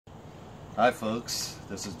Hi folks,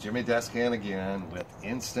 this is Jimmy Descan again with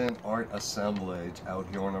Instant Art Assemblage out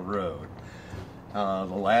here on the road. The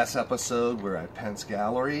last episode we're at Pence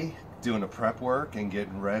Gallery doing the prep work and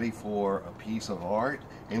getting ready for a piece of art,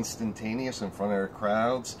 instantaneous in front of our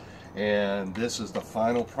crowds, and this is the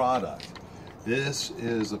final product. This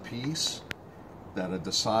is a piece that I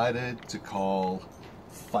decided to call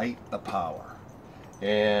Fight the Power,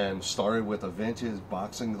 and started with a vintage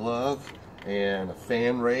boxing glove and a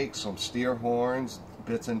fan rake, some steer horns,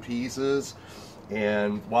 bits and pieces.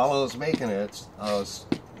 And while I was making it, I was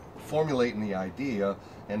formulating the idea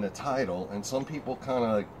and the title, and some people kind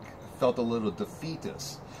of felt a little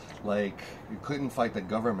defeatist, like you couldn't fight the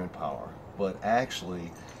government power. But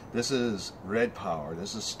actually, this is red power.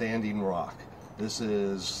 This is standing rock. This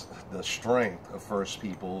is the strength of First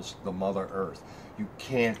Peoples, the Mother Earth. You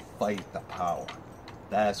can't fight the power.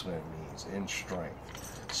 That's what it means, in strength.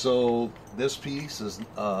 So this piece is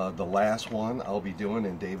the last one I'll be doing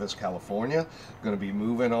in Davis, California. Going to be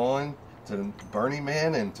moving on to Burning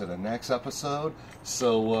Man and to the next episode.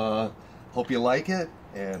 So hope you like it,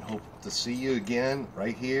 and hope to see you again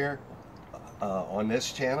right here on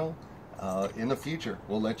this channel in the future.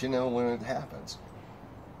 We'll let you know when it happens.